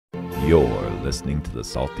You're listening to the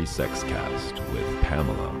Salty Sex Cast with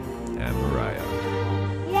Pamela and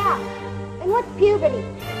Mariah. Yeah, and what's puberty?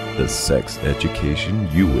 The sex education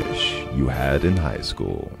you wish you had in high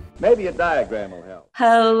school. Maybe a diagram will help.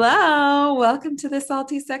 Hello, welcome to the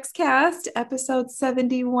Salty Sex Cast, episode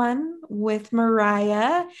 71 with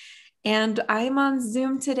Mariah. And I'm on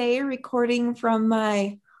Zoom today recording from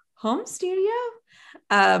my home studio,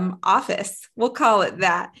 office, we'll call it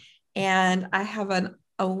that. And I have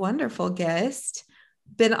a wonderful guest,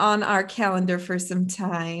 been on our calendar for some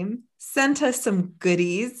time, sent us some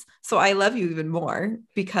goodies. So I love you even more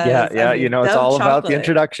because it's all about the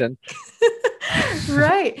introduction.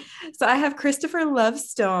 Right. So I have Christopher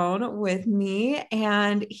Lovestone with me,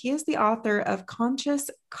 and he is the author of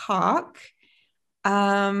Conscious Cock,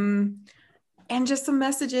 and just some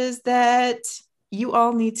messages that you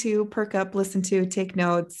all need to perk up, listen to, take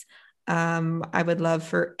notes. I would love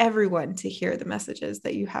for everyone to hear the messages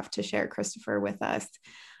that you have to share, Christopher, with us.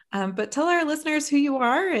 But tell our listeners who you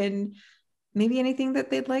are and maybe anything that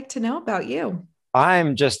they'd like to know about you.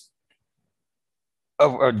 I'm just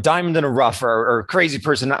a diamond in a rough or crazy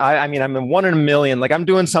person. I mean, I'm a one in a million. Like, I'm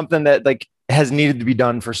doing something that has needed to be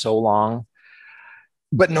done for so long,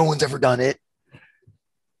 but no one's ever done it.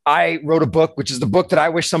 I wrote a book, which is the book that I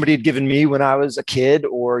wish somebody had given me when I was a kid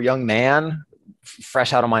or a young man,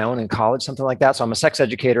 fresh out on my own in college, something like that. So I'm a sex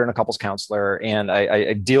educator and a couples counselor, and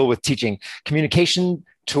I deal with teaching communication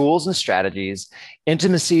tools and strategies,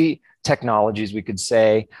 intimacy technologies, we could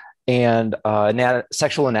say, and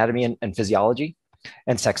sexual anatomy and physiology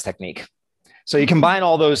and sex technique. So you combine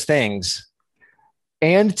all those things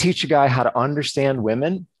and teach a guy how to understand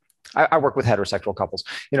women. I work with heterosexual couples,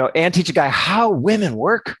 and teach a guy how women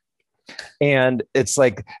work. And it's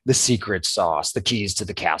like the secret sauce, the keys to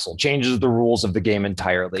the castle, changes the rules of the game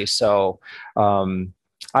entirely. So I'm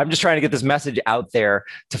just trying to get this message out there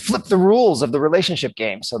to flip the rules of the relationship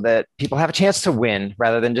game so that people have a chance to win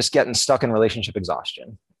rather than just getting stuck in relationship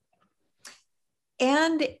exhaustion.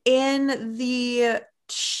 And in the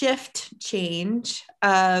shift change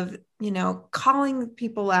of, calling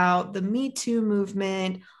people out, the Me Too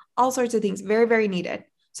movement, all sorts of things, very, very needed.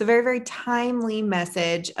 So very, very timely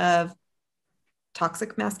message of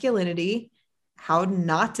toxic masculinity, how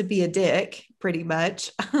not to be a dick, pretty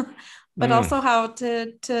much, but also how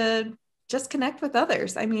to just connect with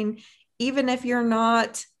others. I mean, even if you're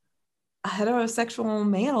not a heterosexual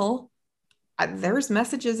male, there's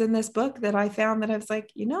messages in this book that I found that I was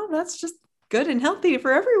like, that's just good and healthy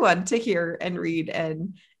for everyone to hear and read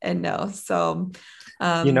and know. So,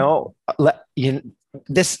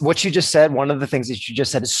 what you just said, one of the things that you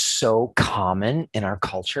just said is so common in our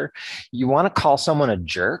culture. You want to call someone a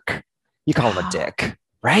jerk, you call them a dick,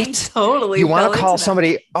 right? Totally. You want to call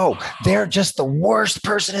somebody, they're just the worst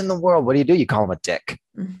person in the world. What do? You call them a dick.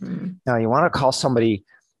 Mm-hmm. Now you want to call somebody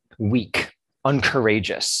weak,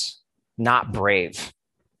 uncourageous, not brave.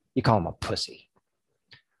 You call them a pussy.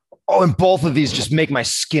 Oh, and both of these just make my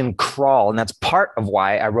skin crawl. And that's part of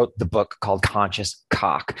why I wrote the book called Conscious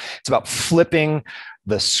Cock. It's about flipping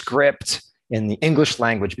the script in the English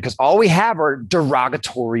language, because all we have are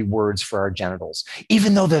derogatory words for our genitals,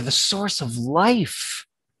 even though they're the source of life,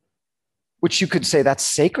 which you could say that's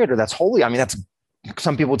sacred or that's holy. I mean,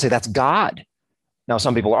 some people would say that's God. Now,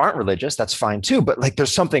 some people aren't religious. That's fine too. But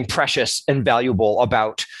there's something precious and valuable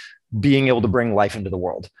about being able to bring life into the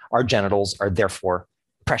world. Our genitals are therefore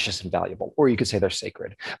precious and valuable, or you could say they're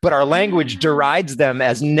sacred, but our language derides them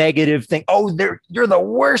as negative thing. Oh, you're the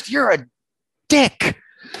worst. You're a dick.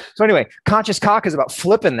 So anyway, Conscious Cock is about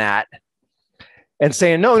flipping that and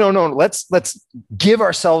saying, no, let's give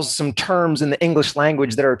ourselves some terms in the English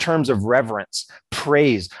language that are terms of reverence,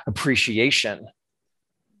 praise, appreciation.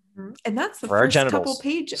 And that's the for our first genitals. Couple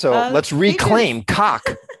pages. So let's reclaim cock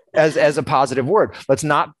as a positive word. Let's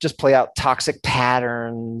not just play out toxic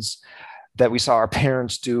patterns that we saw our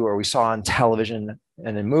parents do or we saw on television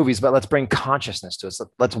and in movies, but let's bring consciousness to us.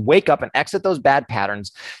 Let's wake up and exit those bad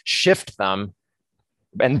patterns, shift them,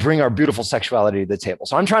 and bring our beautiful sexuality to the table.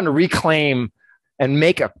 So I'm trying to reclaim and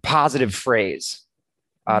make a positive phrase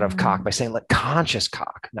out of cock by saying, conscious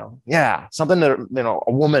cock. Something that,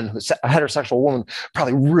 a woman, a heterosexual woman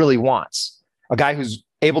probably really wants. A guy who's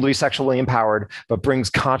able to be sexually empowered, but brings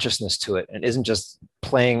consciousness to it and isn't just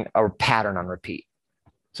playing a pattern on repeat.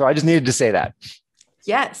 So I just needed to say that.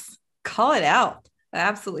 Yes. Call it out. I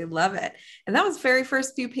absolutely love it. And that was the very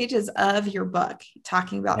first few pages of your book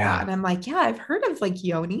talking about that. And I'm like, I've heard of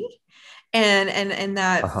yoni and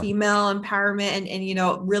that female empowerment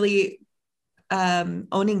and really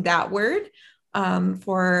owning that word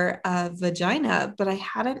for vagina, but I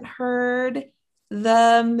hadn't heard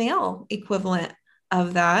the male equivalent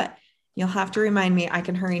of that. You'll have to remind me. I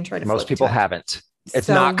can hurry and try to Most flip people to it. haven't. It's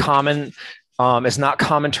So- not common. It's not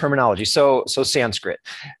common terminology. So Sanskrit.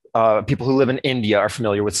 People who live in India are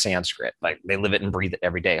familiar with Sanskrit. Like they live it and breathe it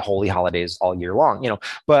every day. Holy holidays all year long.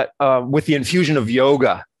 But with the infusion of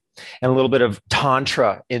yoga and a little bit of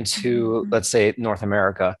tantra into, let's say, North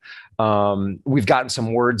America, we've gotten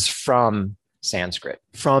some words from Sanskrit,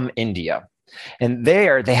 from India, and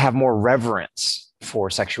there they have more reverence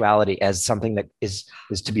for sexuality as something that is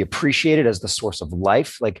to be appreciated as the source of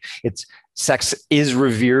life. Like sex is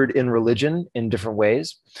revered in religion in different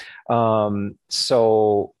ways.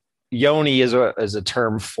 So yoni is a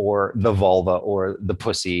term for the vulva or the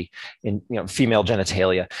pussy in female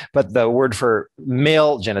genitalia, but the word for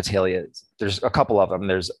male genitalia, there's a couple of them.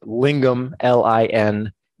 There's lingam,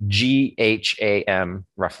 Lingham,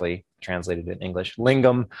 roughly translated in English,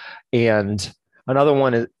 lingam, and another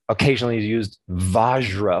one is occasionally used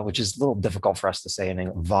vajra, which is a little difficult for us to say in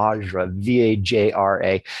English. Vajra,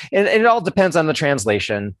 Vajra, and it all depends on the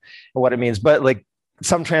translation and what it means. But like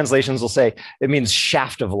some translations will say it means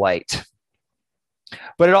shaft of light.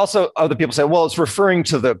 But it also, other people say, well, it's referring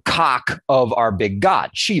to the cock of our big god,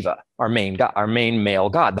 Shiva, our main god, our main male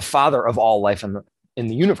god, the father of all life in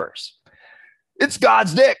the universe. It's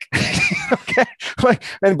God's dick. Okay.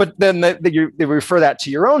 But then they refer that to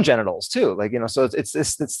your own genitals too. Like, so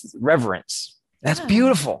it's reverence. That's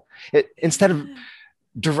beautiful. Instead of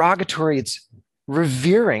derogatory, it's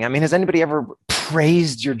revering. I mean, has anybody ever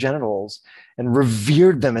praised your genitals and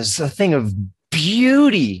revered them as a thing of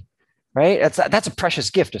beauty? Right? That's a precious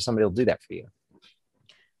gift if somebody will do that for you.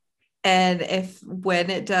 And when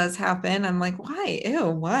it does happen, I'm like, why? Ew,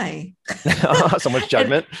 why? So much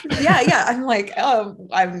judgment. Yeah. I'm like, oh,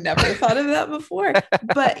 I've never thought of that before.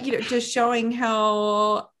 But just showing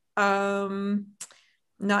how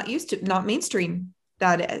not mainstream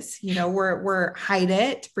that is. We're hide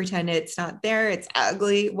it, pretend it's not there, it's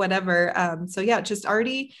ugly, whatever. So yeah, just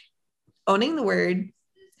already owning the word,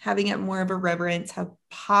 having it more of a reverence, a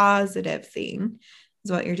positive thing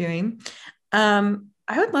is what you're doing.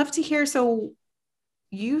 I would love to hear. So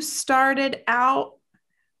you started out,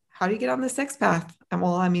 how do you get on the sex path?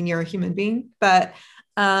 Well, I mean, you're a human being, but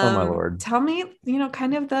oh my Lord, tell me,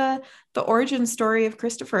 kind of the origin story of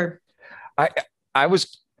Christopher. I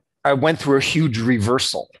went through a huge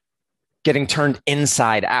reversal, getting turned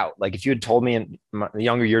inside out. Like if you had told me in the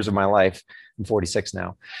younger years of my life, I'm 46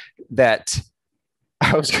 now, that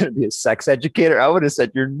I was going to be a sex educator, I would have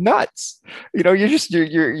said, you're nuts.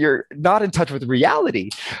 You're not in touch with reality.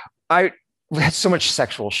 I had so much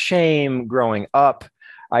sexual shame growing up.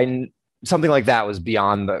 Something like that was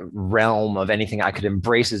beyond the realm of anything I could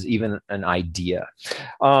embrace as even an idea.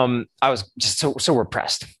 I was just so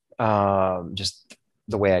repressed, just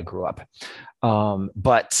the way I grew up.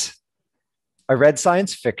 But I read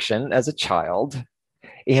science fiction as a child,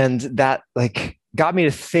 and that got me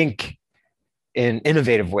to think in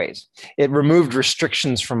innovative ways. It removed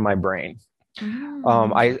restrictions from my brain.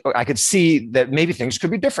 I could see that maybe things could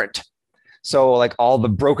be different. So like all the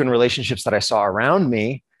broken relationships that I saw around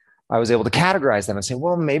me, I was able to categorize them and say,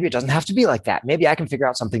 well, maybe it doesn't have to be like that. Maybe I can figure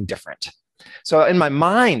out something different. So in my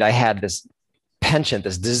mind, I had this penchant,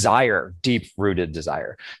 this desire, deep-rooted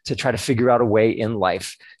desire to try to figure out a way in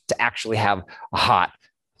life to actually have a hot,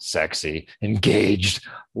 sexy, engaged,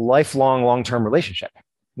 lifelong, long-term relationship.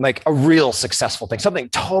 Like a real successful thing, something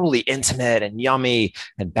totally intimate and yummy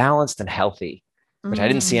and balanced and healthy, which I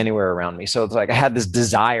didn't see anywhere around me. So it's like I had this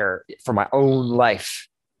desire for my own life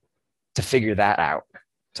to figure that out,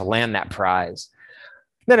 to land that prize.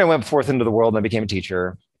 Then I went forth into the world and I became a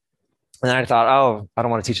teacher. And then I thought, oh, I don't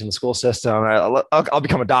want to teach in the school system. I'll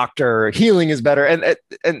become a doctor. Healing is better. And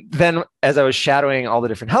then as I was shadowing all the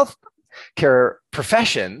different health care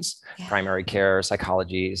professions, primary care,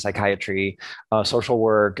 psychology, psychiatry, social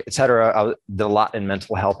work, et cetera, I did a lot in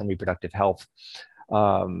mental health and reproductive health.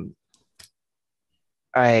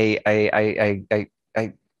 I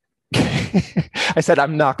said,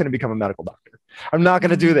 I'm not going to become a medical doctor. I'm not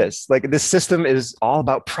going to do this. Like this system is all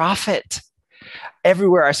about profit.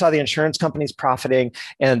 Everywhere I saw the insurance companies profiting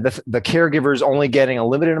and the caregivers only getting a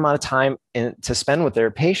limited amount of time to spend with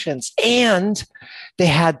their patients. And they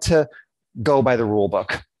had to go by the rule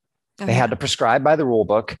book. They had to prescribe by the rule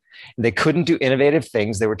book. They couldn't do innovative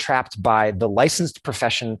things. They were trapped by the licensed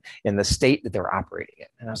profession in the state that they were operating in.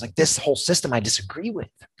 And I was like, this whole system I disagree with.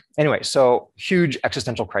 Anyway, so huge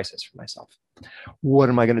existential crisis for myself. What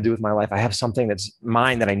am I going to do with my life? I have something that's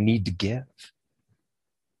mine that I need to give.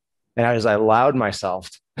 And as I allowed myself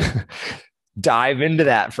to dive into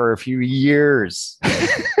that for a few years,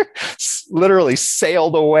 literally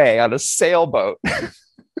sailed away on a sailboat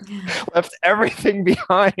Left everything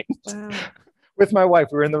behind. Wow. With my wife.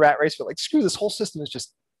 We were in the rat race. We're like, screw this whole system is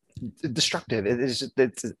just destructive. It's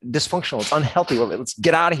dysfunctional. It's unhealthy. Let's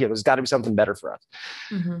get out of here. There's got to be something better for us.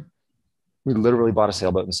 Mm-hmm. We literally bought a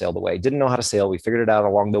sailboat and sailed away. Didn't know how to sail. We figured it out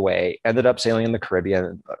along the way. Ended up sailing in the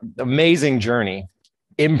Caribbean. Amazing journey.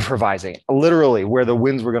 Improvising, literally where the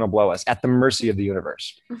winds were going to blow us, at the mercy of the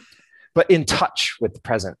universe, but in touch with the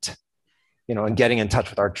present, and getting in touch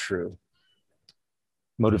with our true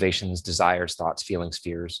motivations, desires, thoughts, feelings,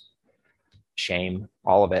 fears, shame,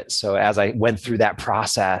 all of it. So as I went through that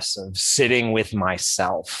process of sitting with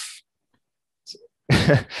myself,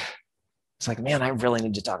 it's like, man, I really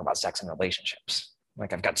need to talk about sex and relationships.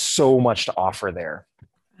 Like, I've got so much to offer there.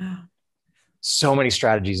 Wow. So many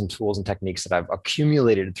strategies and tools and techniques that I've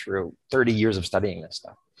accumulated through 30 years of studying this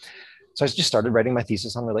stuff. So I just started writing my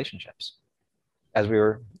thesis on relationships as we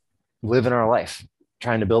were living our life,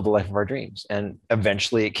 trying to build the life of our dreams. And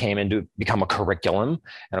eventually it came into become a curriculum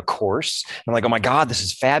and a course. I'm like, oh my God, this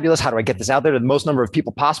is fabulous. How do I get this out there to the most number of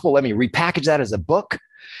people possible? Let me repackage that as a book.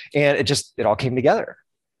 And it all came together.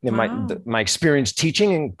 Wow. My experience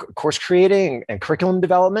teaching and course creating and curriculum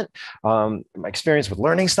development, my experience with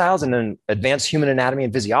learning styles, and then advanced human anatomy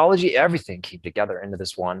and physiology, everything came together into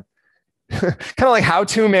this one kind of like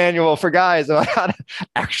how-to manual for guys about how to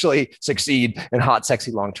actually succeed in hot, sexy,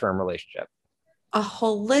 long-term relationship. A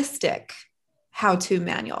holistic how-to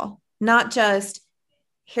manual, not just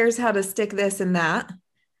here's how to stick this and that.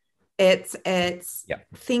 It's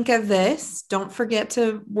think of this. Don't forget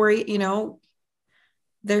to worry,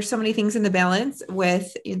 there's so many things in the balance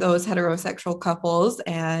with those heterosexual couples,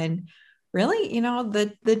 and really,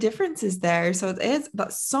 the difference is there. So it is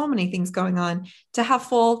about so many things going on to have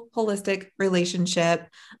full holistic relationship.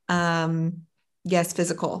 Yes,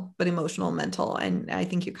 physical, but emotional, mental. And I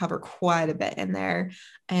think you cover quite a bit in there,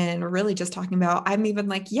 and really just talking about, I'm even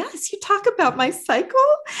like, yes, you talk about my cycle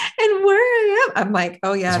and where I am. I'm like,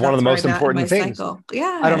 oh yeah. It's one of the most important things. Cycle.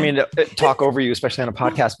 Yeah. I don't mean to talk over you, especially on a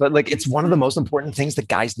podcast, but like, it's one of the most important things that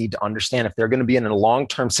guys need to understand. If they're going to be in a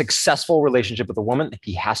long-term successful relationship with a woman,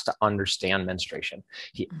 he has to understand menstruation.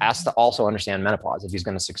 He has to also understand menopause if he's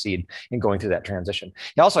going to succeed in going through that transition.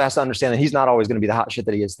 He also has to understand that he's not always going to be the hot shit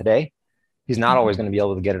that he is today. He's not always going to be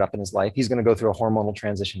able to get it up in his life. He's going to go through a hormonal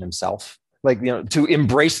transition himself. To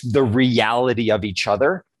embrace the reality of each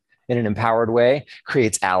other in an empowered way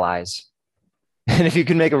creates allies. And if you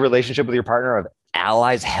can make a relationship with your partner of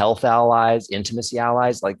allies, health allies, intimacy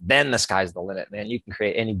allies, then the sky's the limit, man. You can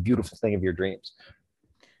create any beautiful thing of your dreams.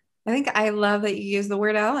 I think I love that you use the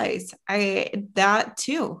word allies. That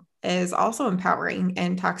too is also empowering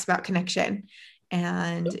and talks about connection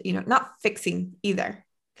and, not fixing either.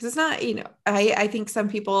 Because it's not, I think some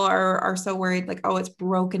people are so worried, like, oh, it's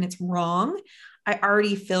broken, it's wrong. I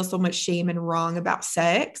already feel so much shame and wrong about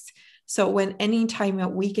sex. So when anytime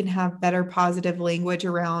that we can have better positive language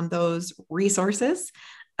around those resources,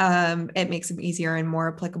 it makes them easier and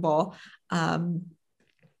more applicable.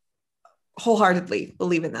 Wholeheartedly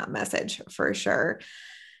believe in that message for sure.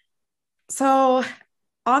 So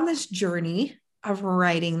on this journey of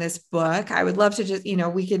writing this book, I would love to just,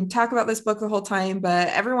 we can talk about this book the whole time, but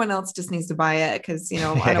everyone else just needs to buy it because,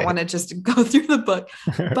 I don't want to just go through the book.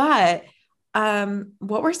 But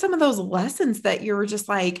what were some of those lessons that you were just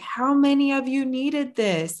like, how many of you needed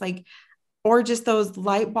this? Or just those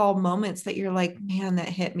light bulb moments that you're like, man, that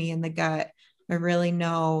hit me in the gut. I really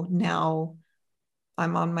know now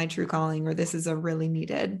I'm on my true calling, or this is a really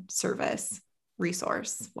needed service,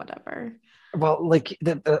 resource, whatever. Well,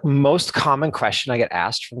 the most common question I get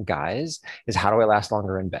asked from guys is, how do I last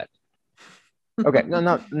longer in bed? Okay.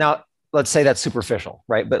 Now let's say that's superficial,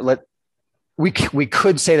 right? But we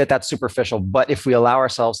could say that that's superficial, but if we allow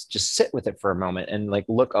ourselves to just sit with it for a moment and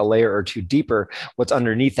look a layer or two deeper, what's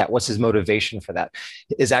underneath that, what's his motivation for that,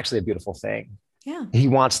 is actually a beautiful thing. Yeah. He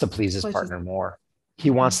wants to please his partner more. He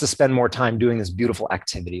wants to spend more time doing this beautiful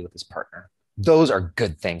activity with his partner. Those are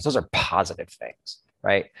good things. Those are positive things.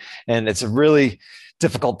 Right. And it's a really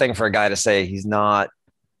difficult thing for a guy to say he's not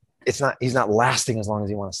lasting as long as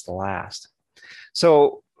he wants to last.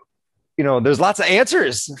 So, there's lots of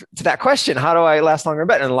answers to that question. How do I last longer in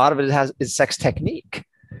bed? And a lot of it is sex technique.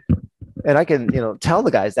 And I can, tell the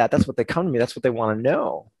guys that's what they come to me. That's what they want to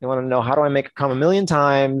know. They want to know, how do I make it come a million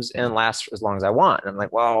times and last as long as I want? And I'm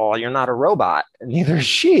like, well, you're not a robot, and neither is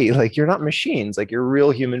she. You're not machines. You're real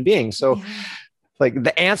human beings. So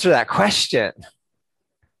the answer to that question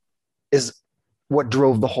is what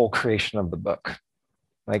drove the whole creation of the book.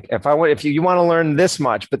 If you want to learn this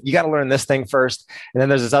much, but you got to learn this thing first. And then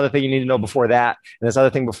there's this other thing you need to know before that. And this other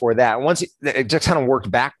thing before that. Once it just kind of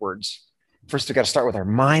worked backwards first we got to start with our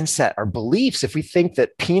mindset, our beliefs. If we think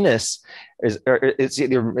that penis it's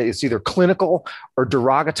either clinical or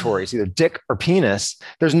derogatory, it's either dick or penis,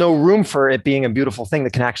 there's no room for it being a beautiful thing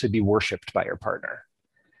that can actually be worshipped by your partner,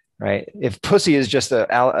 right? If pussy is just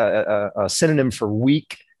a synonym for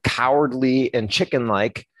weak, cowardly, and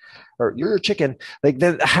chicken-like, or you're a chicken, like,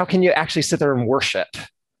 then how can you actually sit there and worship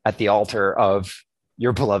at the altar of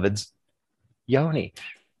your beloved's yoni?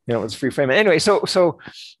 Let's reframe it. Anyway, so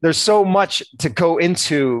there's so much to go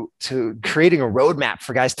into to creating a roadmap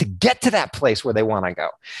for guys to get to that place where they want to go.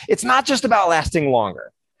 It's not just about lasting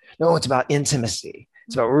longer. No, it's about intimacy.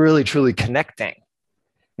 It's about really, truly connecting.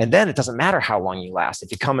 And then it doesn't matter how long you last.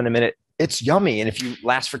 If you come in a minute, it's yummy. And if you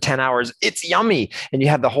last for 10 hours, it's yummy. And you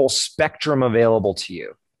have the whole spectrum available to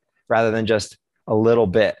you rather than just a little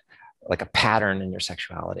bit, like a pattern in your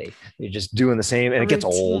sexuality. You're just doing the same and it gets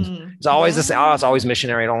old. It's always the same. Oh, it's always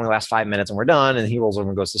missionary. It only lasts 5 minutes and we're done. And he rolls over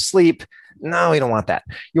and goes to sleep. No, you don't want that.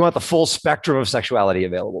 You want the full spectrum of sexuality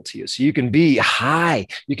available to you. So you can be high,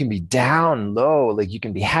 you can be down, low, like you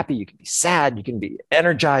can be happy, you can be sad, you can be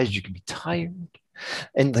energized, you can be tired.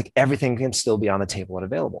 And like everything can still be on the table and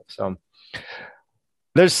available. So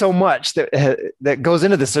there's so much that goes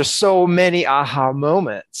into this. There's so many aha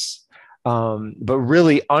moments. But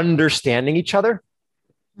really understanding each other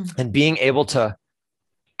and being able to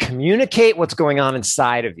communicate what's going on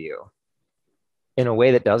inside of you in a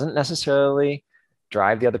way that doesn't necessarily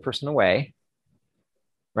drive the other person away,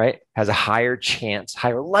 right? Has a higher chance,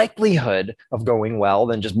 higher likelihood of going well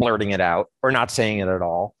than just blurting it out or not saying it at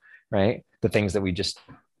all, right? The things that we just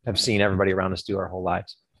have seen everybody around us do our whole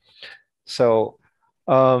lives. So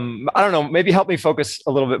I don't know, maybe help me focus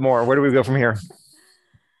a little bit more. Where do we go from here?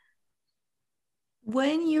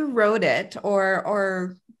 When you wrote it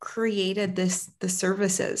or created the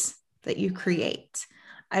services that you create,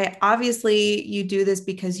 obviously you do this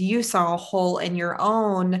because you saw a hole in your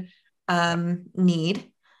own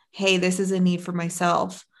need. Hey, this is a need for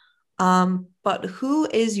myself. But who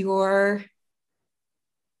is your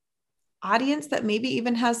audience that maybe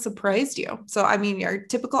even has surprised you? So, I mean, your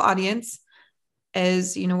typical audience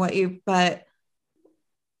is, but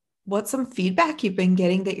what's some feedback you've been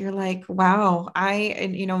getting that you're like, wow,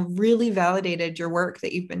 really validated your work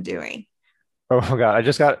that you've been doing? Oh my God. I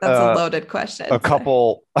just got that's a loaded question. A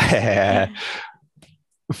couple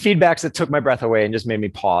feedbacks that took my breath away and just made me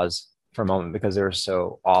pause for a moment because they were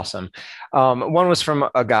so awesome. One was from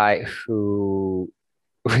a guy who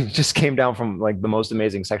just came down from like the most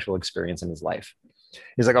amazing sexual experience in his life.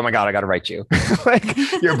 He's like, oh my God, I got to write you. Like,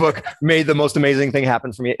 your book made the most amazing thing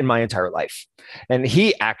happen for me in my entire life. And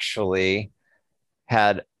he actually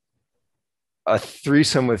had a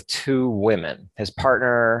threesome with 2 women, his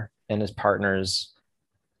partner and his partner's,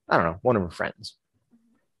 I don't know, one of her friends.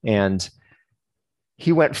 And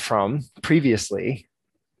he went from previously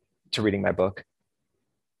to reading my book,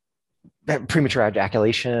 premature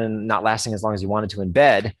ejaculation, not lasting as long as he wanted to in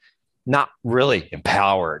bed, not really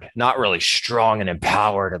empowered, not really strong and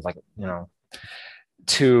empowered, and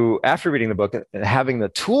to after reading the book and having the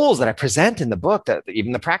tools that I present in the book, that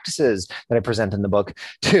even the practices that I present in the book,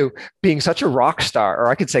 to being such a rock star, or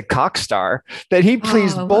I could say cock star, that he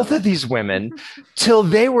pleased both of these women till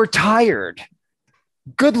they were tired.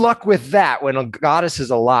 Good luck with that when a goddess is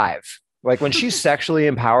alive. Like when she's sexually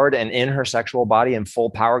empowered and in her sexual body in full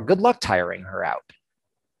power, good luck tiring her out.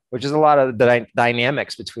 Which is a lot of the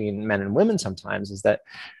dynamics between men and women sometimes, is that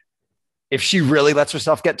if she really lets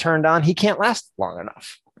herself get turned on, he can't last long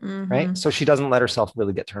enough, right? So she doesn't let herself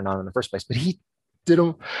really get turned on in the first place. But he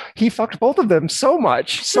fucked both of them so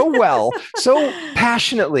much, so well, so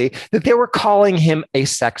passionately that they were calling him a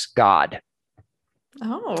sex god.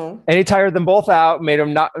 Oh. And he tired them both out, made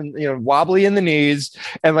them not, wobbly in the knees,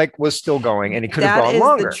 and like was still going, and he could have gone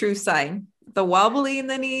longer. That is the true sign. The wobbly in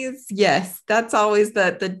the knees. Yes. That's always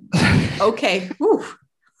the okay.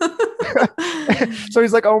 So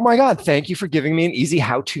he's like, oh my God, thank you for giving me an easy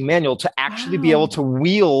how-to manual to actually be able to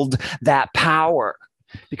wield that power.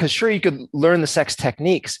 Because sure, you could learn the sex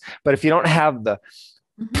techniques, but if you don't have the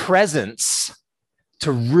presence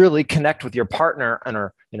to really connect with your partner in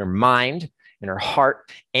her mind, in her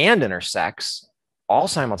heart, and in her sex, all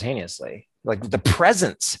simultaneously, like the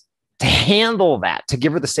presence to handle that, to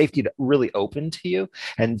give her the safety to really open to you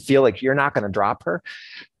and feel like you're not going to drop her.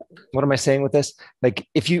 What am I saying with this? Like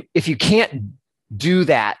if you can't do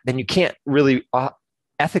that, then you can't really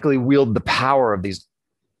ethically wield the power of these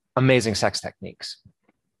amazing sex techniques.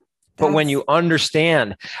 But when you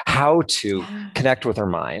understand how to connect with her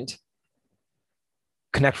mind,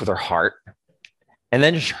 connect with her heart, and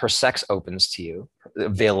then her sex opens to you, the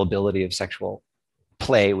availability of sexual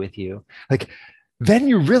play with you, like then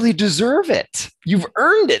you really deserve it. You've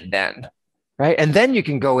earned it then, right? And then you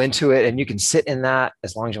can go into it and you can sit in that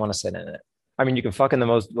as long as you want to sit in it. I mean, you can fuck in the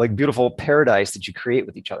most like beautiful paradise that you create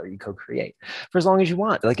with each other. You co-create for as long as you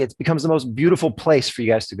want. Like it becomes the most beautiful place for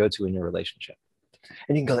you guys to go to in your relationship.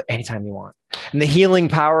 And you can go there anytime you want. And the healing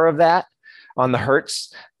power of that on the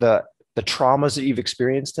hurts, the traumas that you've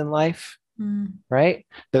experienced in life, right?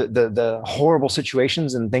 The horrible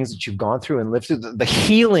situations and things that you've gone through and lived through, the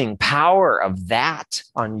healing power of that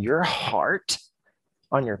on your heart,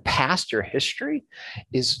 on your past, your history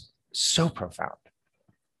is so profound.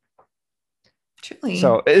 Truly.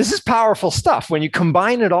 So this is powerful stuff. When you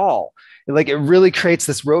combine it all, like it really creates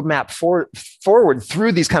this roadmap forward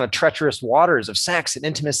through these kind of treacherous waters of sex and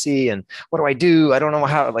intimacy. And what do I do? I don't know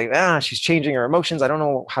how, like, she's changing her emotions. I don't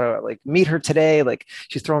know how to like meet her today. Like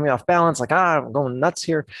she's throwing me off balance. Like, I'm going nuts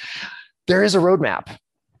here. There is a roadmap.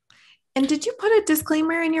 And did you put a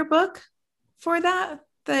disclaimer in your book for that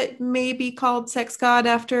may be called Sex God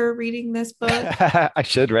after reading this book? I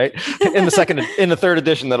should, right? In the third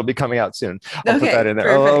edition that'll be coming out soon. I'll put that in there.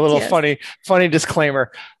 Perfect, a little funny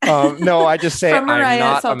disclaimer. No, I just say I'm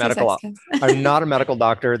not a medical. I'm not a medical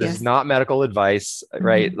doctor. This is not medical advice,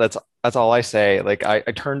 right? That's all I say. Like I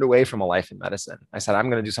turned away from a life in medicine. I said I'm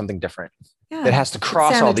going to do something different. Yeah, it has to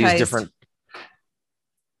cross all these different.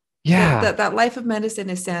 Yeah, that life of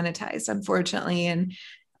medicine is sanitized, unfortunately, and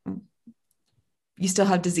you still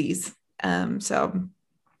have disease. So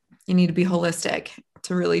you need to be holistic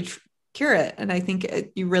to really cure it. And I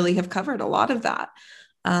think you really have covered a lot of that,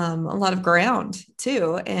 a lot of ground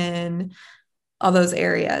too, in all those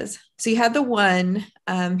areas. So you had the one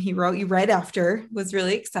he wrote you right after, was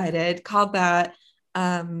really excited, called that.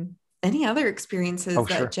 Any other experiences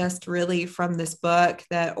that just really from this book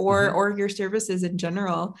that, or your services in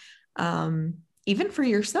general, even for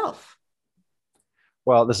yourself?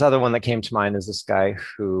 Well, this other one that came to mind is this guy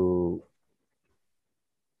who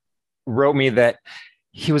wrote me that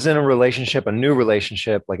he was in a relationship, a new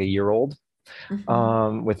relationship, like a year old,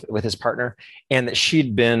 with his partner, and that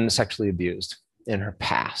she'd been sexually abused in her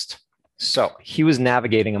past. So he was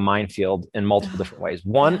navigating a minefield in multiple different ways.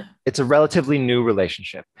 One, it's a relatively new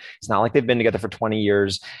relationship. It's not like they've been together for 20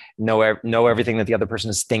 years, know everything that the other person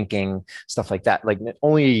is thinking, stuff like that. Like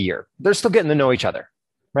only a year. They're still getting to know each other.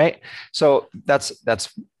 Right. So that's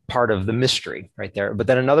part of the mystery right there. But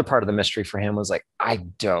then another part of the mystery for him was like, I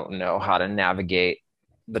don't know how to navigate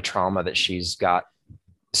the trauma that she's got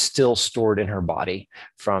still stored in her body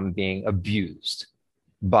from being abused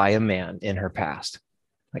by a man in her past.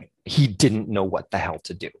 Like he didn't know what the hell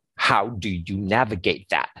to do. How do you navigate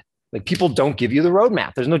that? Like people don't give you the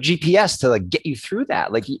roadmap. There's no GPS to like get you through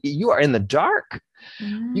that. Like you are in the dark.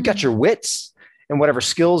 You got your wits and whatever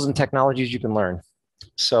skills and technologies you can learn.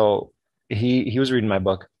 So he was reading my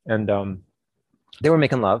book, and they were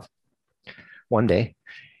making love one day,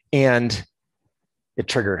 and it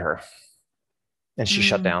triggered her, and she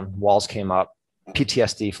shut down. Walls came up,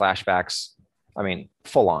 PTSD, flashbacks. I mean,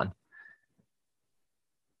 full on.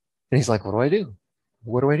 And he's like, "What do I do?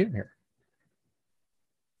 What do I do here?"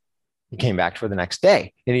 He came back for the next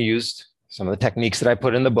day, and he used some of the techniques that I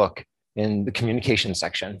put in the book in the communication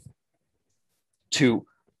section to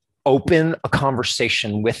open a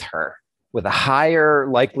conversation with her with a higher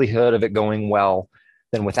likelihood of it going well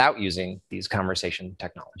than without using these conversation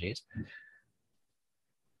technologies,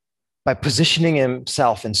 by positioning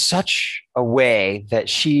himself in such a way that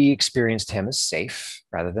she experienced him as safe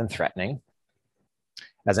rather than threatening,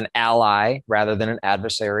 as an ally rather than an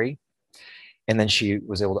adversary. And then she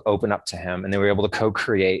was able to open up to him, and they were able to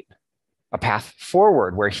co-create a path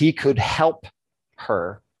forward where he could help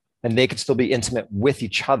her and they could still be intimate with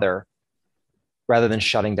each other rather than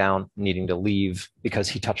shutting down, needing to leave because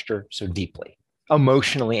he touched her so deeply,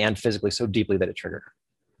 emotionally and physically, so deeply that it triggered her.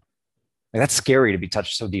 Like, that's scary to be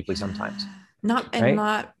touched so deeply sometimes.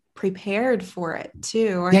 Not prepared for it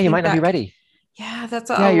too. Yeah, you might not be ready. Yeah,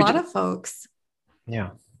 that's a lot of folks.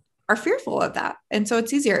 Yeah, are fearful of that, and so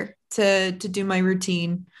it's easier to do my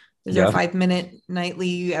routine. Is there a 5-minute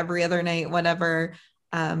nightly, every other night, whatever?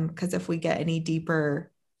 Because if we get any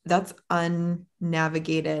deeper, that's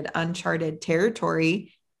unnavigated, uncharted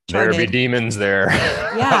territory. There be demons there.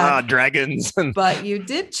 Yeah. Dragons. But you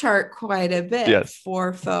did chart quite a bit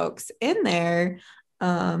for folks in there.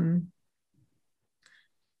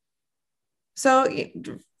 So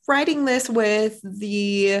writing this with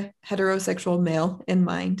the heterosexual male in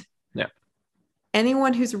mind. Yeah.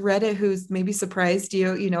 Anyone who's read it, who's maybe surprised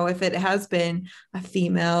you, if it has been a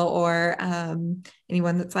female or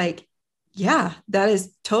anyone that's like, yeah, that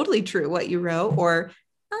is totally true what you wrote, or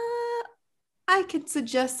I could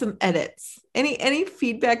suggest some edits. Any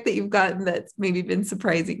feedback that you've gotten that's maybe been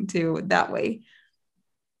surprising too that way?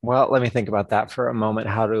 Well, let me think about that for a moment,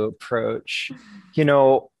 how to approach, you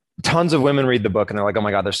know, tons of women read the book and they're like, oh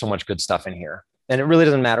my God, there's so much good stuff in here. And it really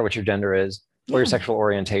doesn't matter what your gender is or your sexual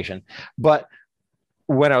orientation. But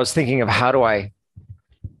when I was thinking of how do I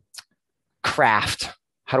craft,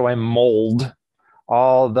 how do I mold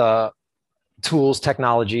all the tools,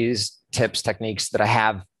 technologies, tips, techniques that I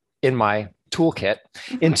have in my toolkit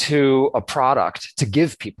into a product to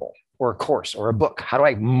give people, or a course or a book? How do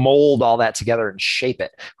I mold all that together and shape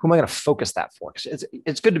it? Who am I going to focus that for? Because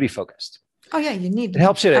it's good to be focused. Oh yeah, you need it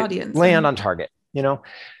helps you to land on target, you know?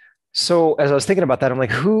 So as I was thinking about that, I'm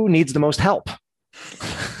like, who needs the most help?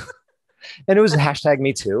 And it was hashtag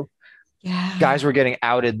me too. Yeah. Guys were getting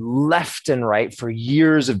outed left and right for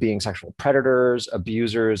years of being sexual predators,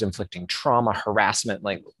 abusers, inflicting trauma, harassment,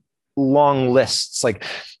 like long lists. Like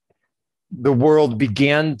the world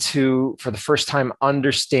began to, for the first time,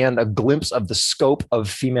 understand a glimpse of the scope of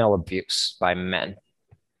female abuse by men.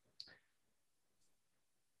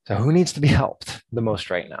 So who needs to be helped the most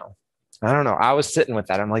right now? I don't know. I was sitting with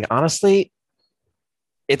that. I'm like, honestly,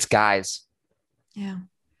 it's guys. Yeah.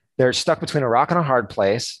 They're stuck between a rock and a hard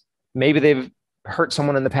place. Maybe they've hurt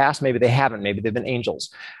someone in the past. Maybe they haven't. Maybe they've been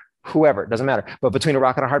angels. Whoever, it doesn't matter. But between a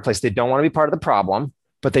rock and a hard place, they don't want to be part of the problem,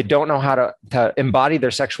 but they don't know how to embody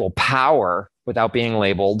their sexual power without being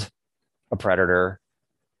labeled a predator,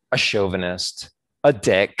 a chauvinist, a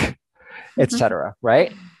dick, etc.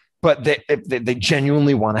 Right? But they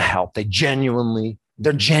genuinely want to help. They're genuine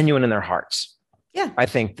in their hearts. Yeah. I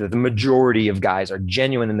think that the majority of guys are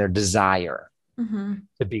genuine in their desire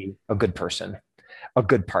to be a good person, a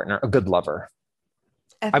good partner, a good lover.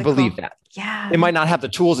 Ethical. I believe that. Yeah. They might not have the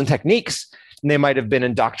tools and techniques, and they might have been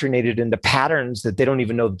indoctrinated into patterns that they don't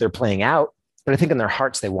even know that they're playing out. But I think in their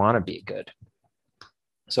hearts, they want to be good.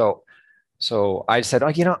 So I said, oh,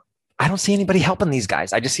 you know, I don't see anybody helping these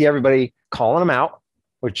guys. I just see everybody calling them out,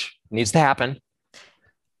 which needs to happen.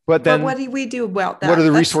 But then what do we do about that? What are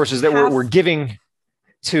the resources that we're giving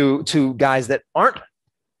to guys that aren't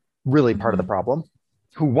really part of the problem,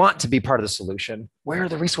 who want to be part of the solution? Where are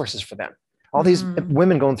the resources for them? All these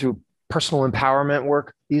women going through personal empowerment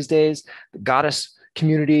work these days, the goddess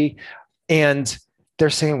community, and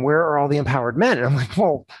they're saying, where are all the empowered men? And I'm like,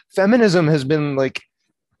 well, feminism has been like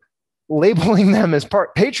labeling them as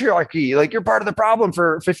patriarchy, like you're part of the problem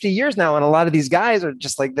for 50 years now. And a lot of these guys are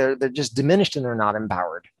just like, they're just diminished and they're not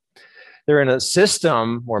empowered. They're in a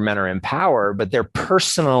system where men are empowered, but they're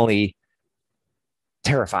personally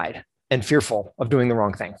terrified and fearful of doing the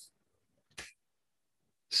wrong thing.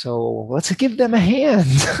 So let's give them a hand,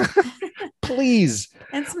 please.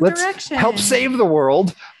 And some let's direction. Help save the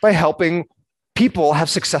world by helping people have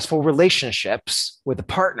successful relationships with a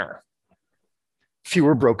partner.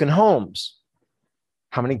 Fewer broken homes.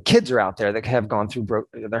 How many kids are out there that have gone through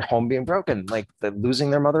their home being broken, like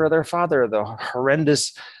losing their mother or their father, the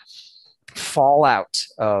horrendous fallout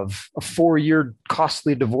of a 4-year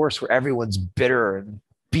costly divorce where everyone's bitter and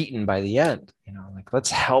beaten by the end. You know, like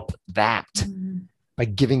let's help that by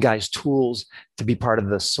giving guys tools to be part of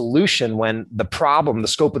the solution when the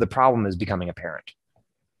scope of the problem is becoming apparent.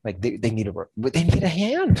 Like they need a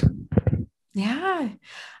hand. Yeah.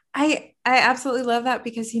 I absolutely love that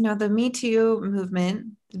because, you know, the Me Too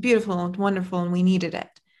movement is beautiful and wonderful and we needed it.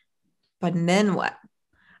 But then what?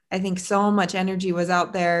 I think so much energy was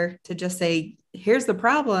out there to just say, here's the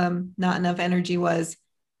problem. Not enough energy was,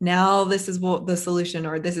 now this is what the solution,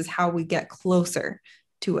 or this is how we get closer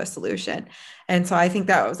to a solution. And so I think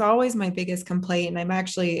that was always my biggest complaint. And I'm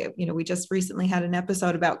actually, you know, we just recently had an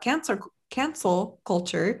episode about cancel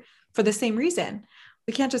culture for the same reason.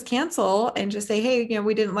 We can't just cancel and just say, hey, you know,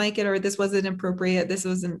 we didn't like it, or this wasn't appropriate. This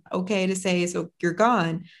wasn't okay to say, so you're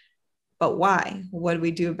gone. But why? What do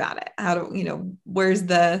we do about it? How do, you know, where's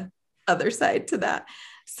the other side to that?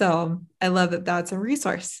 So I love that that's a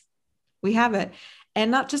resource. We have it.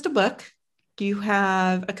 And not just a book. You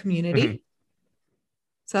have a community.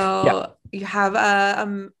 So you have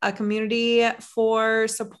a community for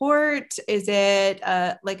support. Is it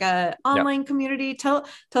like a online community? Tell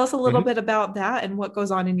us a little bit about that and what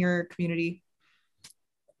goes on in your community.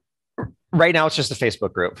 Right now, it's just a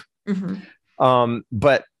Facebook group.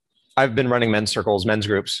 But I've been running men's circles, men's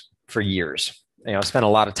groups for years. You know, I spent a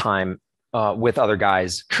lot of time with other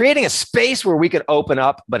guys, creating a space where we could open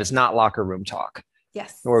up, but it's not locker room talk.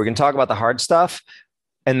 Yes. Where we can talk about the hard stuff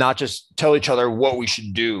and not just tell each other what we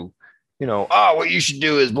should do. You know, oh, what you should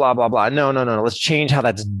do is blah, blah, blah. No. Let's change how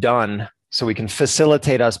that's done so we can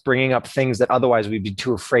facilitate us bringing up things that otherwise we'd be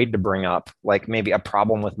too afraid to bring up, like maybe a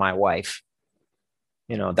problem with my wife.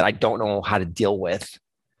 that I don't know how to deal with,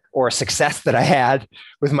 or a success that I had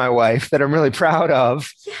with my wife that I'm really proud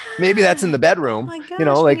of. Yeah. Maybe that's in the bedroom, Oh my gosh,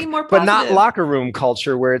 we need more but not positive. locker room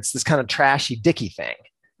culture where it's this kind of trashy dicky thing.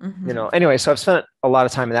 Mhm. Anyway, so I've spent a lot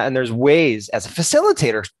of time in that, and there's ways as a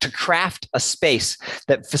facilitator to craft a space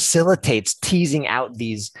that facilitates teasing out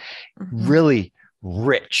these really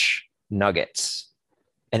rich nuggets.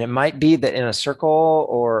 And it might be that in a circle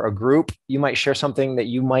or a group, you might share something that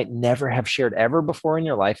you might never have shared ever before in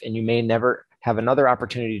your life, and you may never have another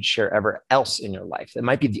opportunity to share ever else in your life. It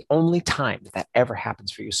might be the only time that ever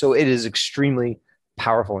happens for you. So it is extremely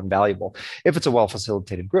powerful and valuable if it's a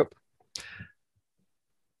well-facilitated group.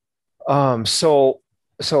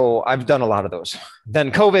 So I've done a lot of those.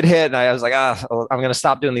 Then COVID hit, and I was like, I'm going to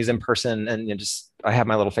stop doing these in person, and I have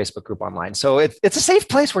my little Facebook group online. So it's a safe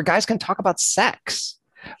place where guys can talk about sex,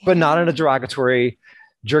 but not in a derogatory,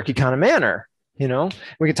 jerky kind of manner.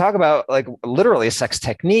 We can talk about like literally a sex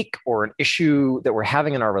technique or an issue that we're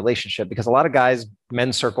having in our relationship, because a lot of guys,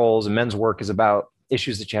 men's circles and men's work is about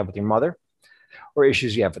issues that you have with your mother or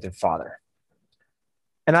issues you have with your father.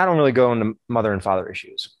 And I don't really go into mother and father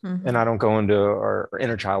issues, and I don't go into our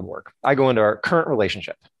inner child work. I go into our current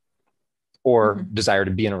relationship or desire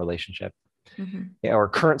to be in a relationship, or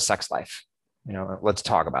current sex life. Let's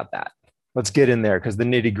talk about that. Let's get in there, because the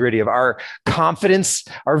nitty gritty of our confidence,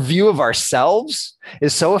 our view of ourselves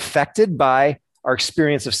is so affected by our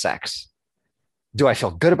experience of sex. Do I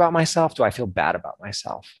feel good about myself? Do I feel bad about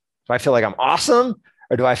myself? Do I feel like I'm awesome?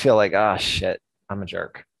 Or do I feel like, oh shit, I'm a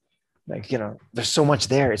jerk? There's so much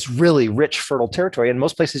there. It's really rich, fertile territory. And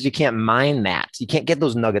most places you can't mine that. You can't get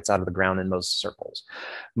those nuggets out of the ground in most circles,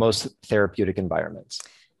 most therapeutic environments.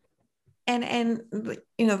 And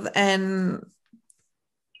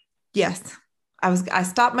yes, I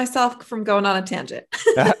stopped myself from going on a tangent.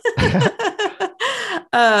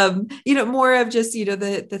 More of just,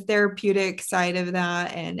 the therapeutic side of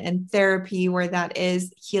that, and therapy where that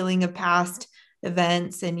is healing of past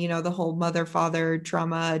events, and, the whole mother, father,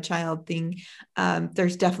 trauma, child thing.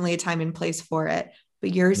 There's definitely a time and place for it,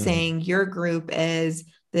 but you're saying your group is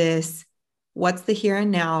this, what's the here and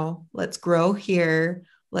now? Let's grow here.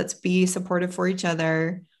 Let's be supportive for each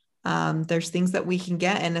other. There's things that we can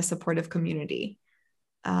get in a supportive community.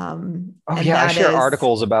 I share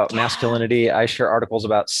articles about masculinity. I share articles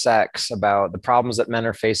about sex, about the problems that men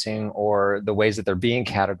are facing, or the ways that they're being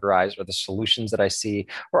categorized, or the solutions that I see,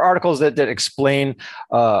 or articles that explain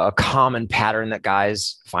a common pattern that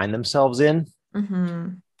guys find themselves in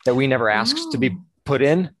that we never asked to be put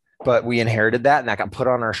in, but we inherited that, and that got put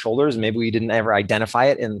on our shoulders. Maybe we didn't ever identify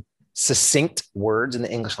it in succinct words in the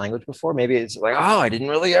English language before. Maybe it's like, oh, I didn't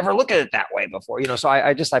really ever look at it that way before, so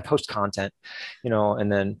I post content,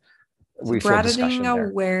 and then we broadening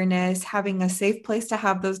awareness, having a safe place to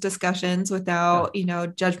have those discussions without,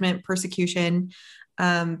 judgment, persecution.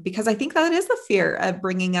 Because I think that is the fear of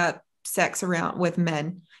bringing up sex around with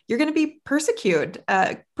men. You're going to be persecuted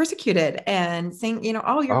and saying,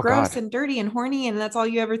 oh, you're gross God. And dirty and horny, and that's all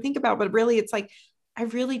you ever think about. But really, it's like, I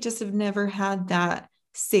really just have never had that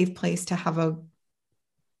safe place to have a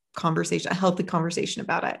healthy conversation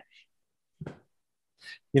about it.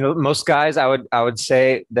 Most guys, I would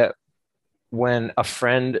say that when a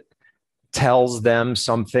friend tells them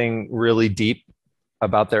something really deep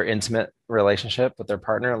about their intimate relationship with their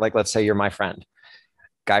partner, like let's say you're my friend,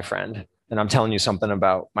 guy friend, and I'm telling you something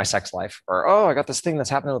about my sex life, or, oh, I got this thing that's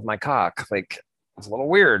happening with my cock. Like, it's a little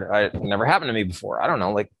weird. It never happened to me before. I don't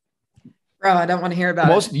know. Like, bro, I don't want to hear about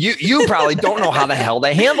it. You probably don't know how the hell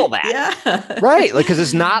to handle that. Yeah. Right. Like, because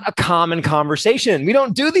it's not a common conversation. We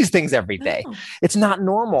don't do these things every day. No. It's not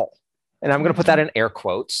normal. And I'm going to put that in air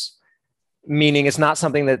quotes, meaning it's not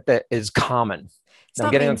something that is common.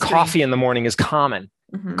 Getting a coffee in the morning is common.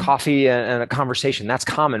 Coffee and a conversation, that's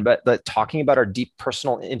common. But talking about our deep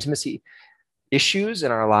personal intimacy issues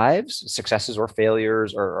in our lives, successes or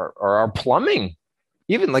failures, or our plumbing,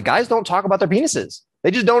 even like guys don't talk about their penises.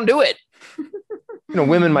 They just don't do it.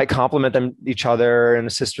 Women might compliment each other in a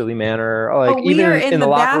sisterly manner. Like even in the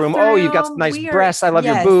locker room, oh, you've got nice breasts. I love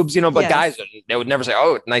your boobs, but guys, they would never say,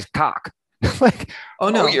 oh, nice cock. Like, oh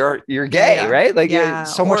no, you're gay, right? Like,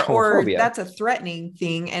 so much homophobia. Or that's a threatening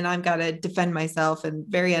thing, and I've got to defend myself, and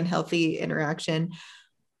very unhealthy interaction.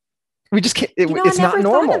 We just can't. It's not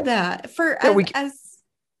normal. Of that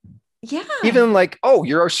even like, oh,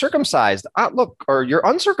 you're circumcised. Look, or you're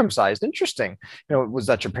uncircumcised. Interesting. Was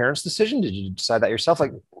that your parents' decision? Did you decide that yourself?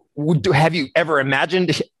 Like, have you ever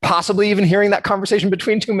imagined possibly even hearing that conversation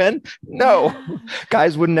between two men? No,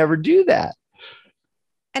 guys would never do that.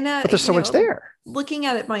 And but there's so much there. Looking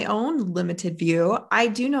at it, my own limited view, I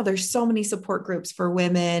do know there's so many support groups for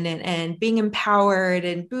women and being empowered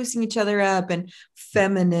and boosting each other up and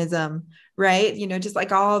feminism, right? Just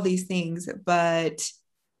like all these things, but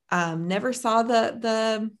never saw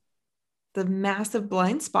the massive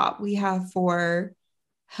blind spot we have for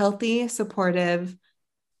healthy, supportive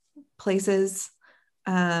places,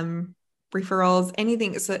 referrals,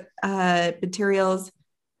 anything, materials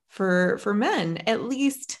for men, at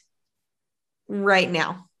least right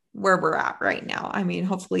now, where we're at right now. I mean,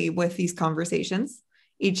 hopefully with these conversations,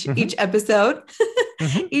 each episode,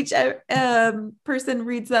 each person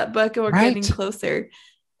reads that book and we're getting closer.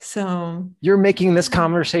 So you're making this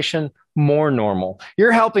conversation more normal.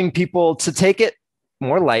 You're helping people to take it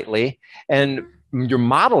more lightly, and you're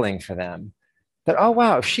modeling for them that, oh,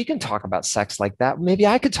 wow, if she can talk about sex like that, maybe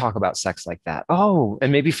I could talk about sex like that. Oh,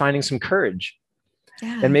 and maybe finding some courage.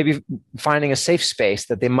 Yeah. And maybe finding a safe space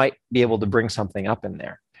that they might be able to bring something up in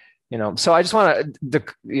there. So I just want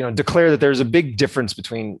to declare that there's a big difference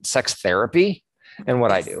between sex therapy and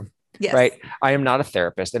what I do. Yes. Right. I am not a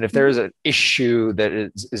therapist. And if there's an issue that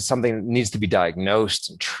is something that needs to be diagnosed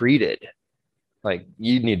and treated, like,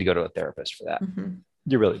 you need to go to a therapist for that.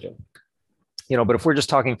 You really do. But if we're just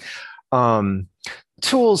talking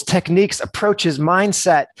tools, techniques, approaches,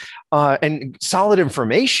 mindset, and solid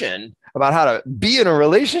information about how to be in a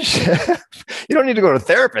relationship, you don't need to go to a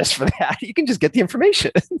therapist for that. You can just get the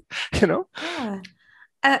information, Yeah.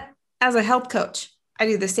 As a health coach, I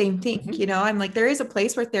do the same thing. I'm like, there is a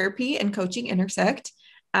place where therapy and coaching intersect,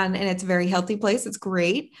 and it's a very healthy place. It's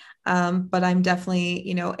great. But I'm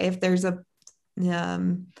definitely, if there's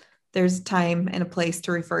there's time and a place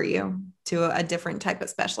to refer you to a different type of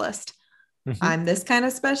specialist. I'm this kind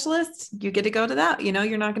of specialist. You get to go to that.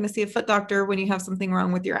 You're not going to see a foot doctor when you have something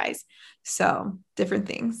wrong with your eyes. So different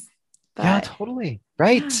things. But, yeah, totally.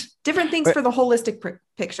 Right. Yeah, different things for the holistic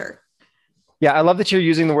picture. Yeah. I love that you're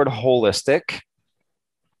using the word holistic.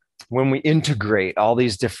 When we integrate all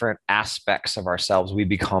these different aspects of ourselves, we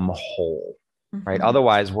become whole, right?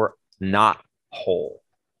 Otherwise, we're not whole.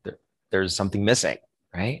 There's something missing,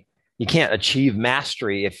 right? You can't achieve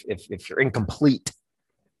mastery if you're incomplete.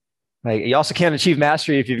 Like, you also can't achieve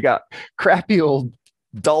mastery if you've got crappy old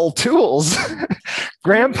dull tools.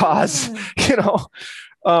 Grandpa's,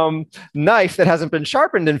 knife that hasn't been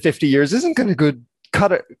sharpened in 50 years isn't going to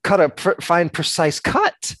cut a fine, precise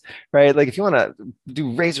cut, right? Like, if you want to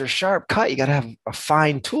do razor sharp cut, you got to have a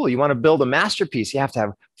fine tool. You want to build a masterpiece, you have to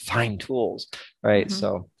have fine tools, right?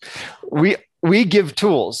 So we give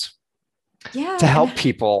tools to help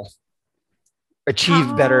people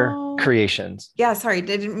achieve better creations. Yeah, sorry,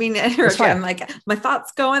 didn't mean to interrupt you. I'm like, my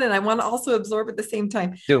thoughts going, and I want to also absorb at the same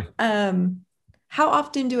time. How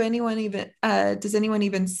often does anyone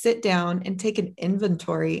even sit down and take an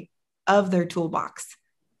inventory of their toolbox,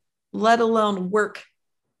 let alone work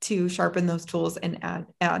to sharpen those tools and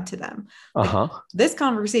add to them? Like, this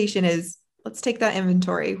conversation is, let's take that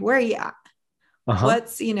inventory. Where are you at?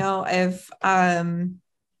 What's, if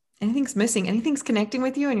anything's missing, anything's connecting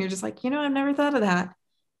with you, and you're just like, I've never thought of that.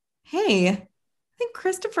 Hey, I think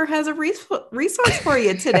Christopher has a resource for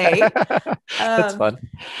you today. That's fun.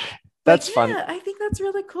 That's fun. I think that's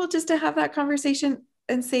really cool just to have that conversation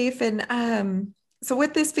and safe. And so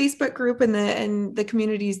with this Facebook group and the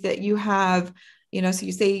communities that you have, so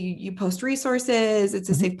you say you post resources, it's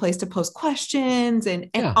a safe place to post questions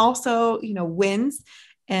and also, wins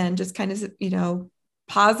and just kind of,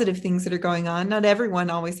 positive things that are going on. Not everyone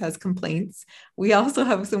always has complaints. We also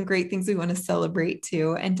have some great things we want to celebrate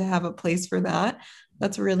too, and to have a place for that.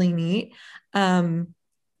 That's really neat. What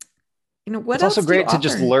it's else also great to offer?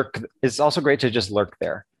 Just lurk. It's also great to just lurk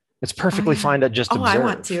there. It's perfectly fine to just observe. I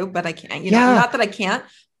want to, but I can't. Not that I can't,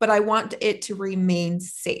 but I want it to remain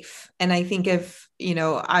safe. And I think if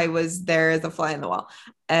I was there as a fly in the wall,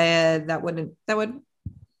 that would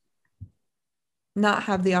not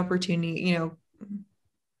have the opportunity.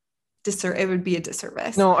 It would be a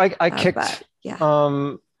disservice. No, I kicked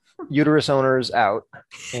uterus owners out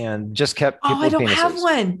and just kept people I don't penises. Have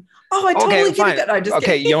one. Oh, I totally get it. I'm just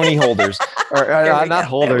kidding. Yoni holders, or not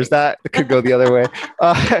holders. That could go the other way.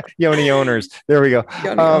 Yoni owners. There we go.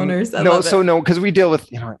 Yoni owners. Because we deal with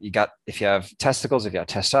if you have testicles, if you have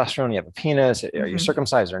testosterone, you have a penis. Are you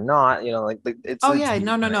circumcised or not? It's. No.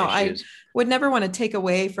 I would never want to take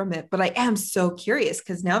away from it, but I am so curious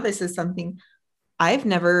because now this is something I've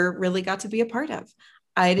never really got to be a part of.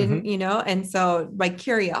 I didn't, and so my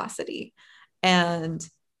curiosity and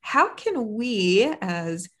how can we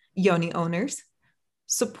as Yoni owners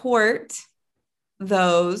support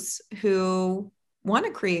those who want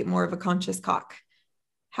to create more of a conscious cock?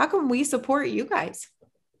 How can we support you guys?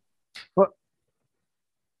 Well,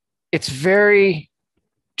 it's very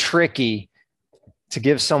tricky to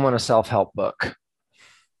give someone a self-help book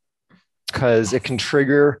because it can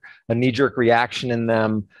trigger a knee-jerk reaction in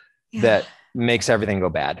them that makes everything go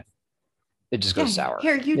bad. It just goes sour.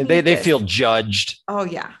 Here, they feel judged. Oh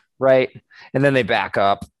yeah. Right. And then they back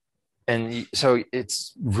up. And so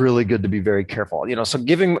it's really good to be very careful, so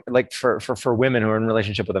giving, like for women who are in a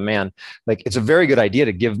relationship with a man, like it's a very good idea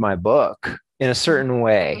to give my book in a certain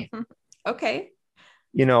way. Okay.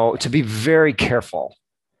 To be very careful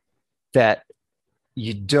that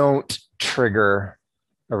you don't trigger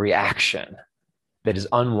a reaction that is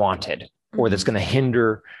unwanted or that's going to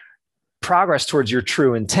hinder progress towards your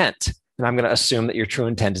true intent. And I'm going to assume that your true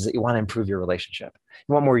intent is that you want to improve your relationship.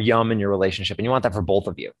 You want more yum in your relationship, and you want that for both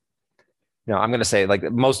of you. I'm going to say, like,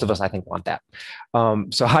 most of us, I think, want that.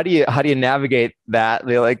 So how do you navigate that?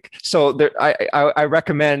 I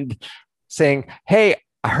recommend saying, hey,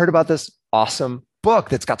 I heard about this awesome book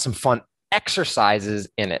that's got some fun exercises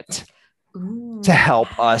in it to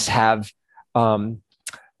help us have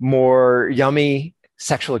more yummy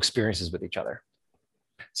sexual experiences with each other.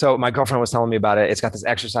 So my girlfriend was telling me about it. It's got this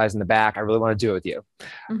exercise in the back. I really want to do it with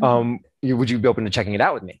you. Would you be open to checking it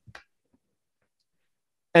out with me?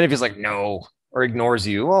 And if he's like, no, or ignores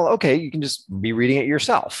you, well, okay, you can just be reading it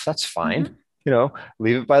yourself. That's fine.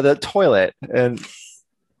 Leave it by the toilet, and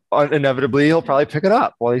inevitably he'll probably pick it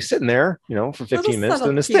up while he's sitting there, for 15 minutes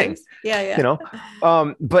doing this thing. Yeah.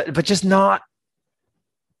 But just not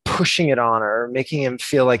pushing it on or making him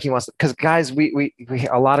feel like he wants to, because guys, we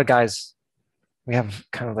a lot of guys, we have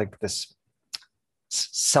kind of like this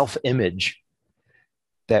self-image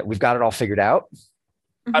that we've got it all figured out.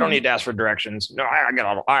 I don't need to ask for directions. No, I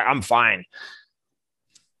got all. I'm fine.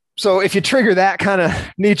 So if you trigger that kind of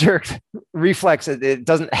knee-jerk reflex, it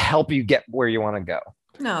doesn't help you get where you want to go.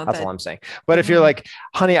 No, that's all I'm saying. But if you're like,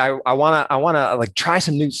 honey, I wanna like try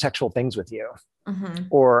some new sexual things with you,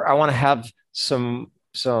 or I want to have some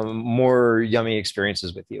more yummy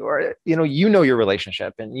experiences with you, or your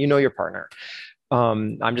relationship and your partner.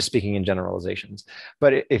 I'm just speaking in generalizations.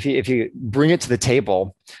 But if you bring it to the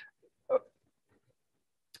table.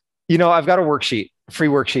 I've got a free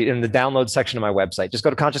worksheet in the download section of my website. Just go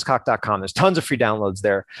to consciouscock.com. There's tons of free downloads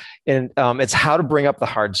there. And it's how to bring up the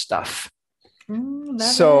hard stuff.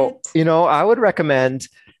 I would recommend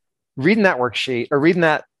reading that worksheet, or reading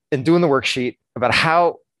that and doing the worksheet about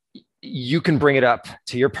how you can bring it up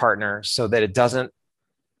to your partner so that it doesn't,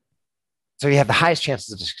 so you have the highest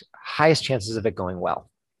chances of it going well.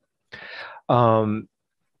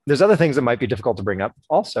 There's other things that might be difficult to bring up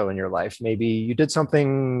also in your life. Maybe you did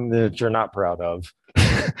something that you're not proud of,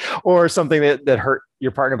 or something that hurt your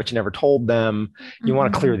partner, but you never told them. You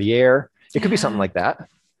want to clear the air. It could be something like that.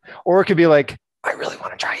 Or it could be like, I really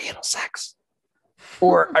want to try anal sex,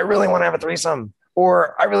 or I really want to have a threesome,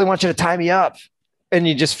 or I really want you to tie me up. And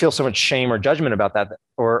you just feel so much shame or judgment about that,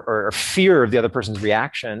 or fear of the other person's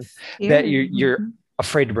reaction that you're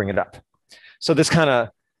afraid to bring it up. So this kind of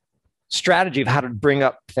strategy of how to bring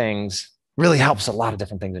up things really helps a lot of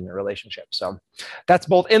different things in your relationship. So that's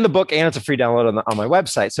both in the book, and it's a free download on my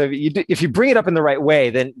website. So if you bring it up in the right way,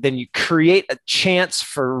 then you create a chance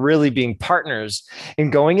for really being partners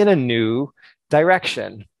and going in a new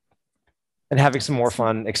direction and having some more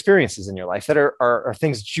fun experiences in your life that are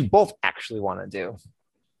things that you both actually want to do,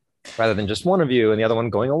 rather than just one of you and the other one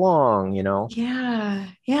going along,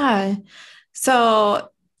 Yeah. So,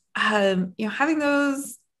 having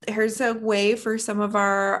those, here's a way for some of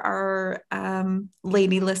our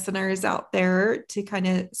lady listeners out there to kind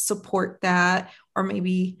of support that, or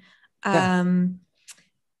maybe,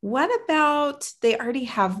 what about they already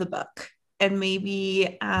have the book, and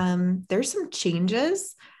maybe there's some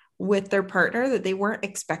changes with their partner that they weren't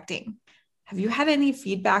expecting. Have you had any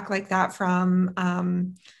feedback like that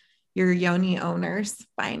from your yoni owners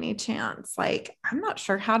by any chance? Like, I'm not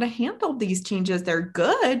sure how to handle these changes. They're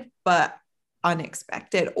good, but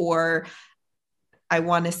unexpected, or I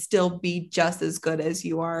want to still be just as good as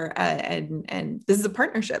you are. And this is a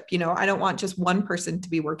partnership. I don't want just one person to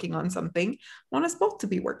be working on something. I want us both to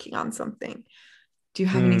be working on something. Do you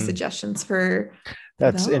have any suggestions for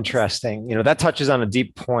That's those? interesting. That touches on a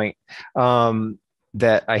deep point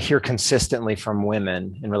that I hear consistently from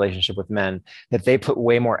women in relationship with men, that they put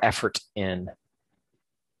way more effort in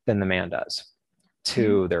than the man does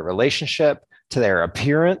to their relationship, to their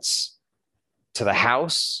appearance, to the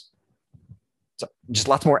house. So just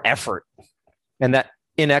lots more effort. And that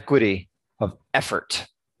inequity of effort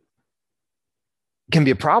can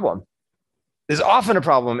be a problem. Is often a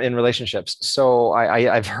problem in relationships. So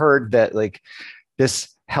I've heard that, like, this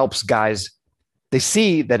helps guys they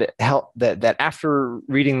see that it help that after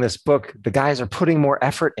reading this book, the guys are putting more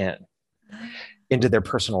effort into their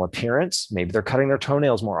personal appearance. Maybe they're cutting their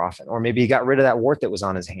toenails more often, or maybe he got rid of that wart that was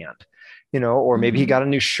on his hand, or maybe he got a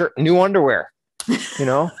new shirt, new underwear,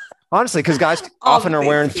 honestly, because guys often are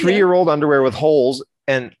wearing 3-year-old underwear with holes,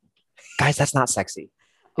 and guys, that's not sexy.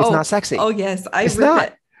 It's not sexy. Oh yes. I rip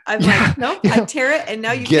it. I'm like, no, I tear it, and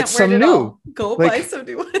now you get can't wear it some at new. all. Go buy some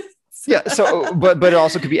new ones. Yeah. So, but it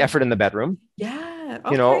also could be effort in the bedroom. Yeah.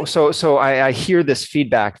 Okay. So I hear this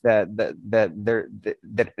feedback that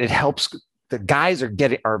it helps. The guys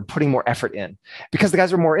are putting more effort in because the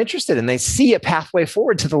guys are more interested and they see a pathway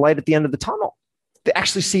forward to the light at the end of the tunnel. They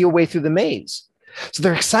actually see a way through the maze. So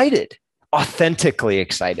they're excited, authentically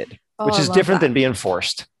excited, which is different than being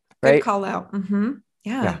forced. Right. Good call out. Mm-hmm.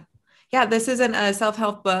 Yeah. This isn't a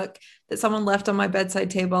self-help book that someone left on my bedside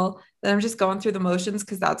table that I'm just going through the motions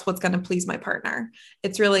because that's what's going to please my partner.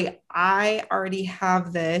 It's really, I already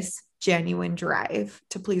have this genuine drive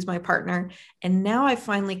to please my partner. And now I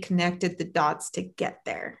finally connected the dots to get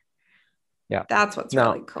there. Yeah. That's what's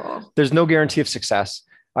really cool. There's no guarantee of success.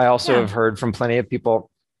 I also have heard from plenty of people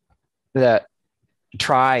that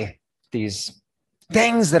try these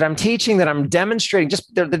things that I'm teaching, that I'm demonstrating,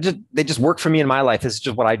 they just work for me in my life. This is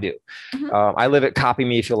just what I do. Mm-hmm. I live it, copy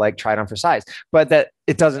me if you like, try it on for size, but that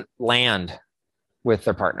it doesn't land with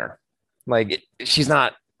their partner. Like she's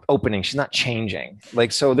not opening, she's not changing.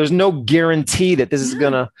 Like, so there's no guarantee that this is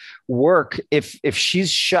going to work. If she's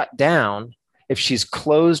shut down, if she's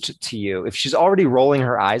closed to you, if she's already rolling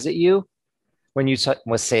her eyes at you when you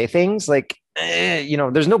say things like,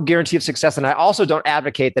 there's no guarantee of success. And I also don't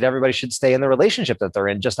advocate that everybody should stay in the relationship that they're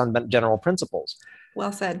in just on general principles.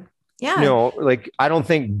 Well said. Yeah. Like I don't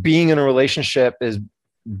think being in a relationship is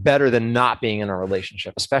better than not being in a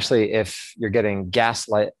relationship, especially if you're getting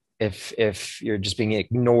gaslight, if you're just being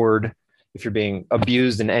ignored, if you're being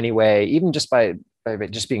abused in any way, even just by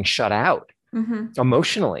just being shut out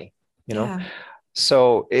emotionally,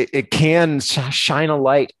 So it can shine a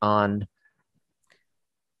light on,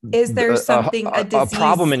 is there something, a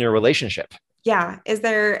problem in your relationship? Yeah. Is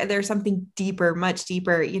there's something deeper, much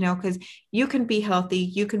deeper, because you can be healthy.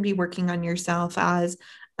 You can be working on yourself as,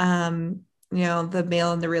 the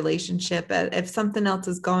male in the relationship. If something else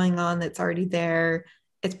is going on that's already there,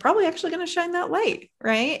 it's probably actually going to shine that light,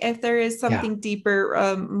 right? If there is something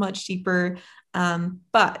deeper, much deeper.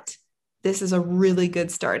 But this is a really good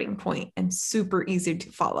starting point and super easy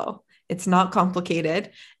to follow. It's not complicated.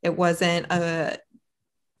 It wasn't a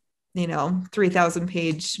 3,000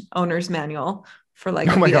 page owner's manual for like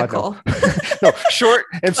a vehicle. God, no. Short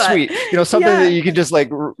and sweet, something that you can just like,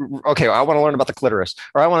 okay, I want to learn about the clitoris,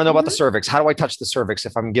 or I want to know about the cervix. How do I touch the cervix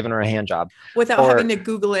if I'm giving her a hand job? Without having to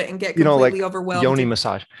Google it and get completely overwhelmed. Yoni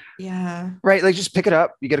massage. Yeah. Right. Like just pick it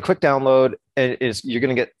up. You get a quick download and you're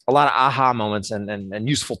going to get a lot of aha moments and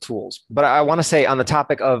useful tools. But I want to say on the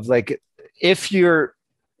topic of like, if you're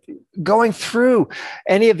going through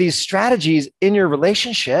any of these strategies in your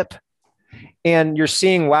relationship and you're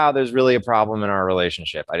seeing, wow, there's really a problem in our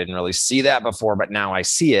relationship. I didn't really see that before, but now I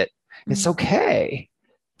see it. It's okay.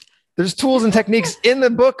 There's tools and techniques in the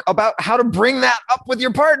book about how to bring that up with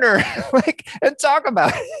your partner, and talk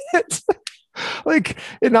about it. Like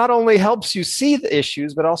it not only helps you see the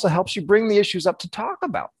issues, but also helps you bring the issues up to talk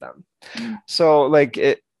about them. So like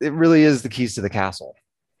it really is the keys to the castle.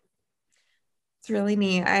 It's really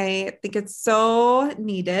neat. I think it's so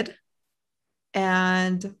needed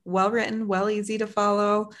and well written, well easy to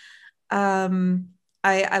follow.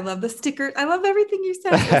 I love the sticker. I love everything you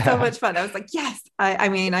said. It's so much fun. I was like, yes. I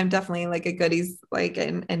mean, I'm definitely like a goodies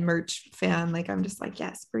and merch fan. Like I'm just like,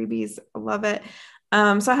 yes, freebies. I love it.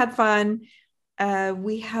 So I had fun.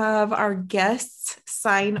 We have our guests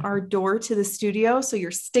sign our door to the studio. So your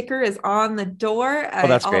sticker is on the door.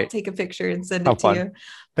 That's I'll great. take a picture and send it to you.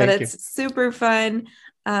 But it's super fun.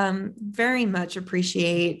 Very much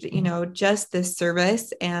appreciate, just this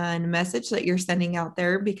service and message that you're sending out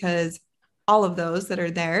there, because all of those that are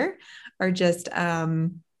there are just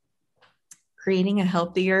creating a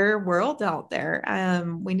healthier world out there.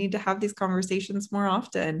 We need to have these conversations more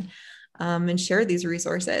often and share these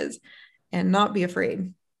resources. And not be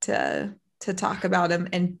afraid to talk about them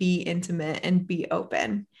and be intimate and be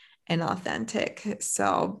open and authentic.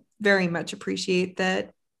 So very much appreciate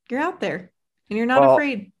that you're out there and you're not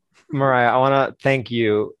afraid. Mariah, I want to thank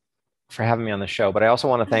you for having me on the show, but I also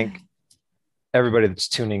want to thank everybody that's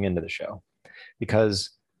tuning into the show,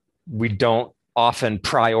 because we don't often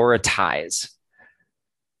prioritize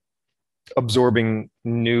absorbing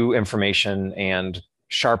new information and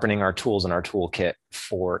sharpening our tools in our toolkit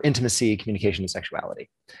for intimacy, communication, and sexuality.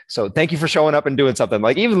 So thank you for showing up and doing something,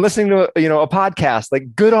 like even listening to, a podcast.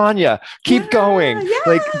 Like, good on you. Keep going. Yeah.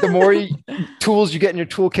 Like, the more tools you get in your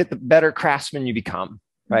toolkit, the better craftsman you become.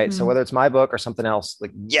 Right. Mm-hmm. So whether it's my book or something else,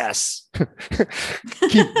 like, yes,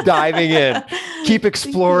 keep diving in, keep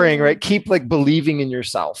exploring, right? Keep like believing in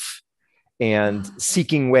yourself and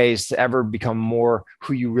seeking ways to ever become more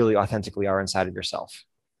who you really authentically are inside of yourself,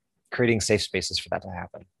 creating safe spaces for that to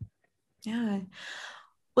happen. Yeah.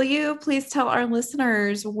 Will you please tell our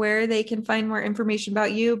listeners where they can find more information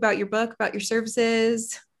about you, about your book, about your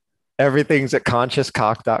services? Everything's at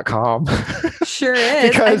consciouscock.com. Sure is.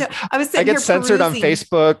 Because I get censored on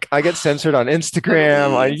Facebook. I get censored on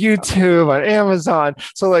Instagram, on YouTube, on Amazon.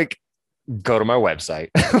 So like, go to my website.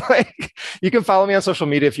 Like, you can follow me on social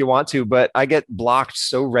media if you want to, but I get blocked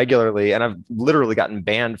so regularly, and I've literally gotten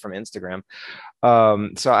banned from Instagram.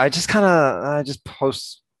 So I just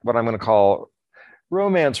post what I'm going to call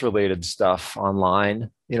romance related stuff online,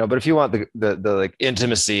 but if you want the like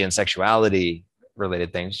intimacy and sexuality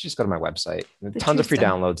related things, just go to my website. Tons of free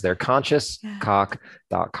downloads there,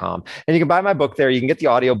 consciouscock.com. And you can buy my book there. You can get the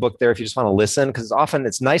audio book there if you just want to listen, because often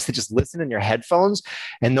it's nice to just listen in your headphones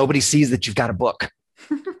and nobody sees that you've got a book,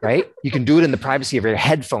 right? You can do it in the privacy of your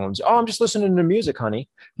headphones. Oh, I'm just listening to music, honey,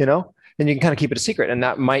 and you can kind of keep it a secret. And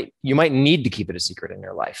you might need to keep it a secret in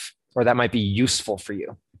your life, or that might be useful for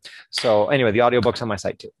you. So anyway, the audiobook's on my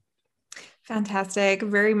site too. Fantastic.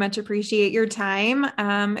 Very much appreciate your time.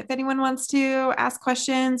 If anyone wants to ask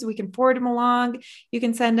questions, we can forward them along. You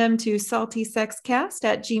can send them to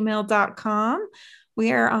saltysexcast@gmail.com.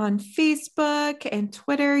 We are on Facebook and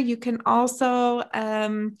Twitter. You can also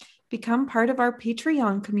become part of our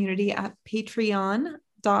Patreon community at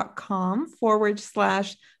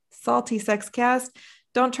patreon.com/saltysexcast.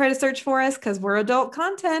 Don't try to search for us because we're adult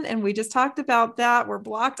content, and we just talked about that. We're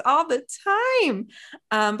blocked all the time,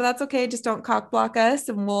 but that's okay. Just don't cock block us,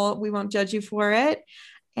 and we won't judge you for it.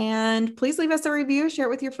 And please leave us a review, share it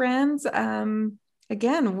with your friends.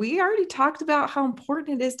 Again, we already talked about how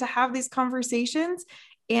important it is to have these conversations,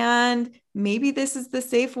 and maybe this is the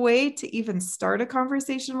safe way to even start a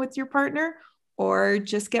conversation with your partner or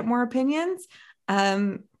just get more opinions.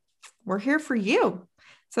 We're here for you.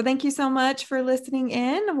 So thank you so much for listening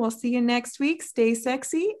in. We'll see you next week. Stay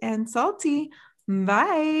sexy and salty.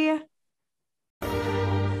 Bye.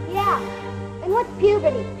 Yeah. And what's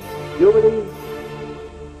puberty? Puberty?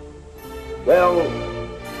 Well,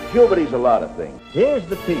 puberty's a lot of things. Here's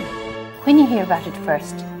the piece. When you hear about it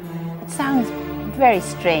first, it sounds very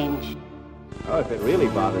strange. Oh, if it really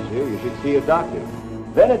bothers you, you should see a doctor.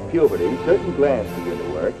 Then at puberty, certain glands begin to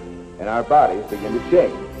work, and our bodies begin to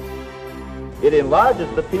change. It enlarges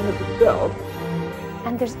the penis itself.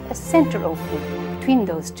 And there's a center opening between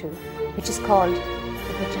those two, which is called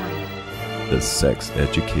the vagina. The sex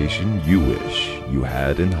education you wish you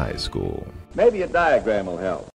had in high school. Maybe a diagram will help.